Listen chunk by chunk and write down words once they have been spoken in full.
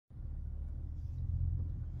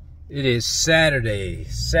It is Saturday,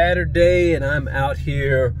 and I'm out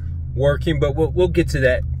here working, but we'll get to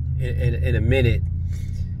that in a minute.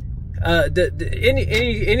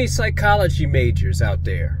 Any psychology majors out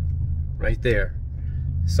there? Right there,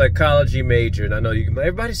 psychology major. And I know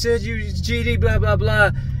everybody says you GD, blah blah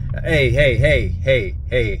blah. Hey.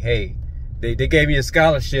 They gave me a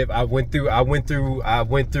scholarship. I went through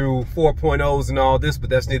 4.0s and all this, but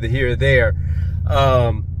that's neither here or there.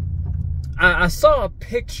 I saw a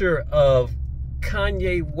picture of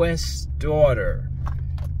Kanye West's daughter,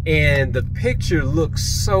 and the picture looks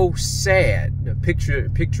so sad. The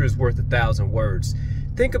picture is worth 1,000 words.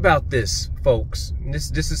 Think about this, folks.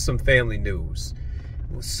 This is some family news.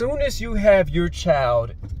 As soon as you have your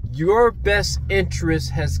child, your best interest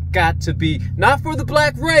has got to be not for the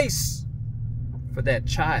black race, for that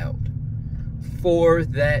child. For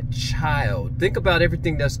that child. Think about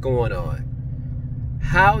everything that's going on.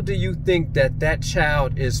 How do you think that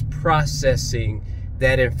child is processing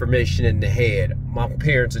that information in the head? My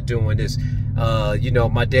parents are doing this.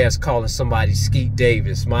 My dad's calling somebody Skeet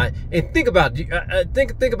Davis. And think about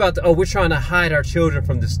we're trying to hide our children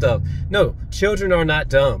from this stuff. No, children are not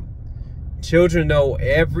dumb. Children know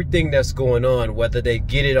everything that's going on, whether they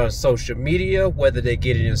get it on social media, whether they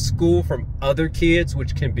get it in school from other kids,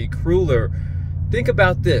 which can be crueler. Think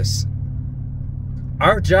about this.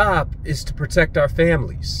 Our job is to protect our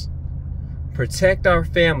families. Protect our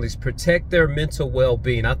families, protect their mental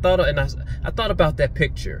well-being. I thought about that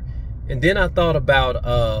picture. And then I thought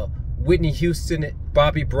about Whitney Houston,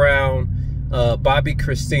 Bobby Brown, Bobby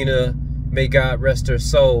Christina, may God rest her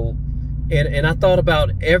soul. And I thought about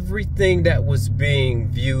everything that was being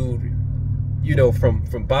viewed,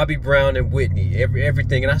 from Bobby Brown and Whitney,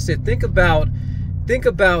 everything. And I said, think about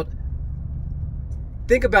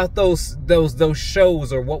those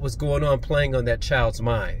shows or what was going on playing on that child's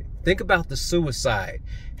mind. Think about the suicide.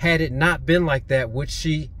 Had it not been like that, would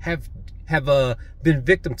she have been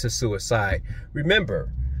victim to suicide?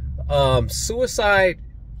 Remember, suicide,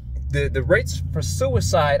 the rates for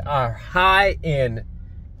suicide are high in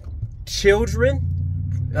children,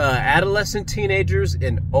 adolescent, teenagers,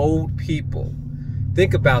 and old people.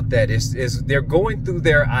 Think about that. They're going through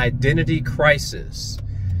their identity crisis.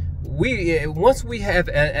 Once we have,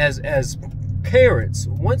 as parents,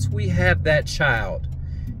 once we have that child,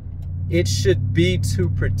 it should be to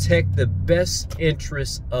protect the best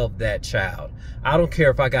interests of that child. I don't care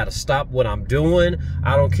if I got to stop what I'm doing.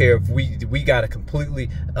 I don't care if we got to completely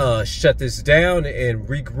shut this down and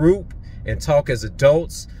regroup and talk as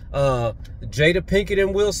adults. Jada Pinkett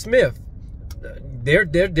and Will Smith,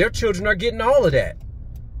 their children are getting all of that.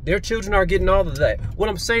 Their children are getting all of that. What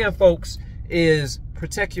I'm saying, folks, is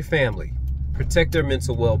protect your family. Protect their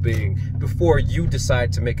mental well-being before you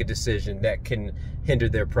decide to make a decision that can hinder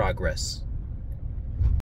their progress.